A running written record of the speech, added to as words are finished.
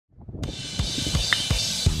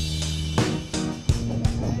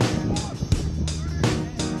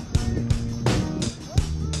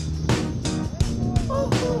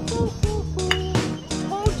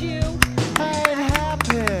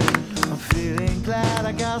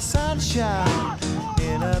got sunshine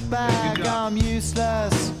in a bag. I'm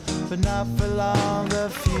useless, but not for long. The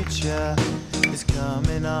future is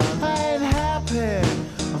coming on. I ain't happy,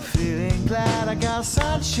 I'm feeling glad. I got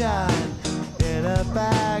sunshine in a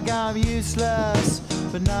bag. I'm useless,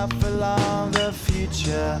 but not for long. The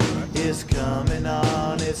future is coming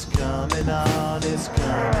on. It's coming on. It's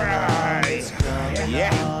coming on. It's coming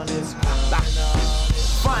on. It's coming on.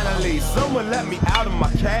 Finally, someone let me out of my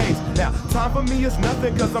cage. Now, time for me is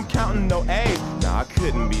nothing cause I'm counting no A's. Nah, I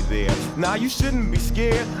couldn't be there. Nah, you shouldn't be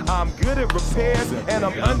scared. I'm good at repairs and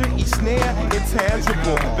I'm under each snare.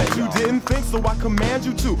 Intangible, bet you didn't think, so I command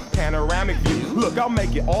you to. Panoramic view, look, I'll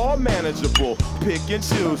make it all manageable. Pick and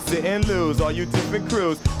choose, sit and lose, all you different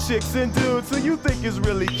crews. Chicks and dudes who you think is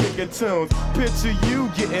really kicking tunes. Picture you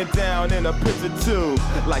getting down in a picture tube,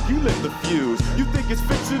 like you lit the fuse. You think it's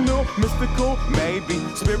fictional, mystical, maybe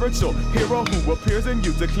spiritual hero who appears in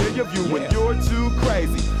you to clear your view when you're too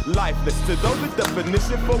crazy. Lifeless to those, the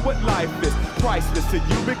definition for what life is. Priceless to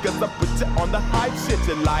you because I put you on the hype shit.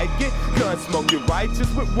 You like it? Gun smoke, you're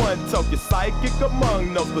righteous with one toke. You're psychic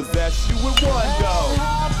among no possess you with one go.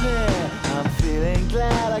 I'm feeling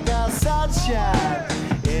glad. I got sunshine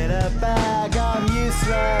in a bag. I'm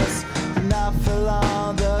useless, not for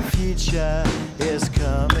long. The future is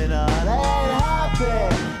coming on. Ain't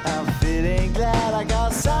happy, I'm feeling glad. I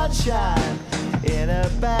got sunshine in a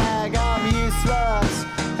bag. I'm useless,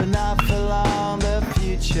 but not for long. The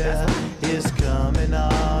future is coming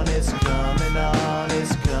on. It's coming on.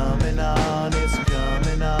 It's coming on. It's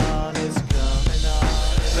coming on. It's coming on.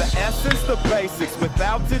 The essence, the basics,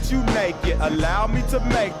 without it you make it. Allow me to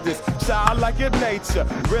make this childlike in nature.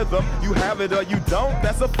 Rhythm, you have it or you don't,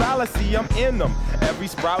 that's a fallacy, I'm in them. Every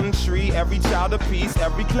sprouting tree, every child of peace,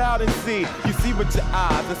 every cloud and sea. You see with your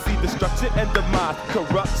eyes and see destruction and demise.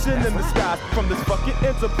 Corruption in the skies from this fucking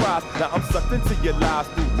enterprise. Now I'm sucked into your lives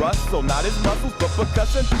through rust, so not as muscles but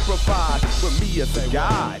percussion to provide with me as a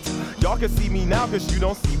guide. Y'all can see me now cause you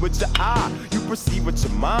don't see with your eye. You perceive with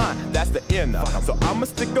your mind, that's the inner. So I'ma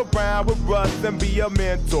stick around with Russ and be a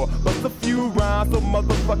mentor. Bust a few rhymes so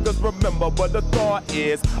motherfuckers remember what the thought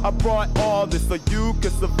is. I brought all this so you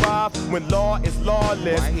can survive when law is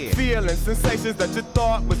lawless. Feeling sensations that you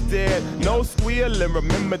thought was dead. No squealing,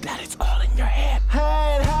 remember that it's all in your head.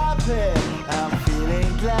 I ain't happy, I'm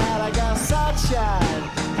feeling glad. I got sunshine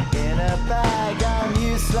in a bag. I'm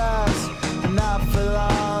useless, not for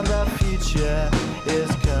long. The future is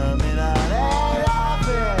coming on. Ain't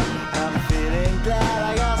happy, I'm feeling glad.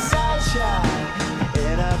 I got sunshine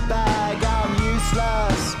in a bag. I'm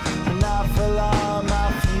useless, not for long.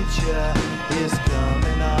 My future is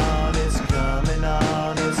coming on. It's coming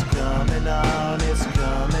on. It's coming on. It's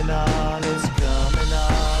coming on. It's coming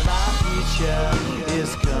on. My future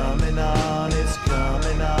is coming on. It's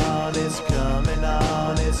coming on. It's coming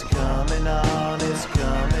on. It's coming on. It's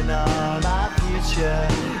coming on. My future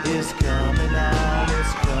is coming on.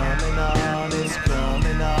 It's coming on. It's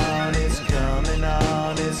coming on. It's coming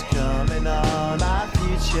on. It's coming on. My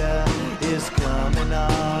future is coming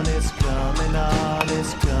on. It's coming on.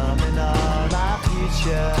 It's coming on. My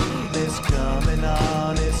future is coming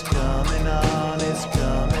on. It's coming on. It's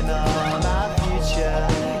coming on.